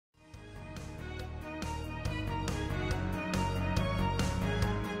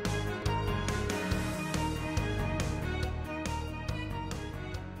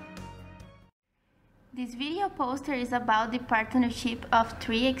This video poster is about the partnership of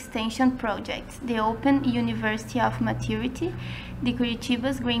three extension projects: the Open University of Maturity, the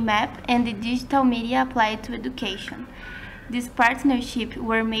Curitiba's Green Map, and the Digital Media Applied to Education. These partnerships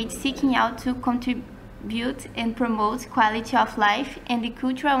were made seeking out to contribute and promote quality of life and the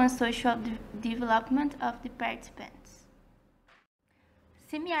cultural and social development of the participants.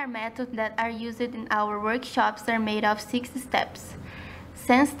 Similar methods that are used in our workshops are made of 6 steps: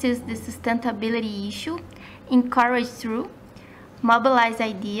 sensitize the sustainability issue, encourage through, mobilize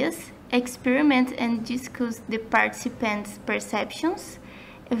ideas, experiment and discuss the participants' perceptions,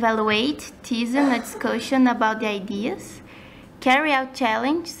 evaluate, tease a discussion about the ideas, carry out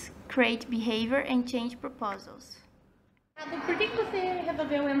challenges, create behavior and change proposals. Por que você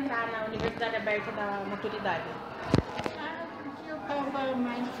resolveu entrar na Universidade Aberta da Maturidade? Porque eu estava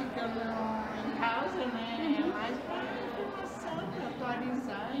mais ficando em casa, né? Mais para informação, para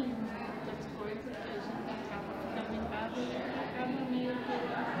atualizar em muitas coisas que a gente acaba ficando em casa e acaba meio que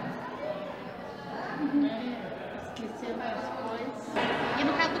esquecendo as coisas. E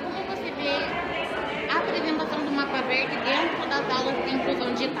no caso, como você vê a apresentação do Mapa Verde dentro das aulas de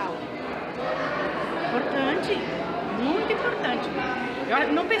inclusão digital? Importante, muito importante.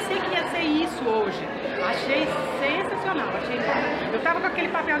 Eu não pensei que ia ser isso hoje. Achei sensacional, achei importante. Eu estava com aquele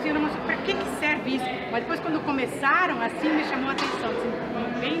papelzinho, mas para que serve isso? Mas depois quando começaram, assim me chamou a atenção,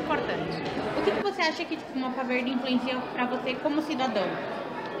 assim, bem importante. O que você acha que o Mapa Verde influencia para você como cidadão?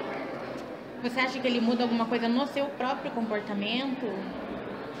 Você acha que ele muda alguma coisa no seu próprio comportamento?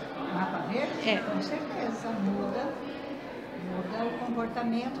 Mapa Verde? Com certeza, muda o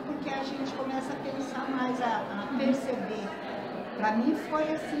comportamento, porque a gente começa a pensar mais, a perceber. Para mim foi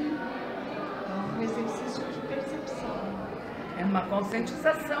assim, um exercício de percepção. É uma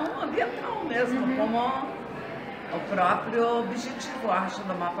conscientização ambiental mesmo, como o próprio objetivo, acho,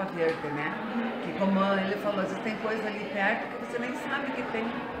 do Mapa Verde, né? Que como ele falou, existem coisas ali perto que você nem sabe que tem.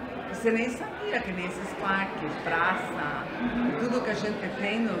 Você nem sabia, que nem esses parques, praça, tudo que a gente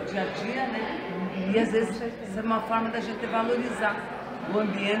tem no dia a dia, né? E às vezes isso é uma forma da gente valorizar o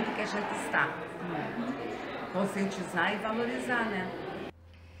ambiente que a gente está. Conscientizar e valorizar, né?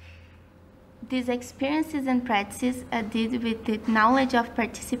 These experiences and practices, added with the knowledge of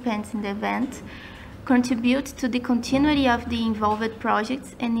participants in the event, contribute to the continuity of the involved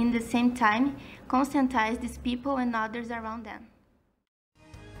projects and in the same time conscientize these people and others around them.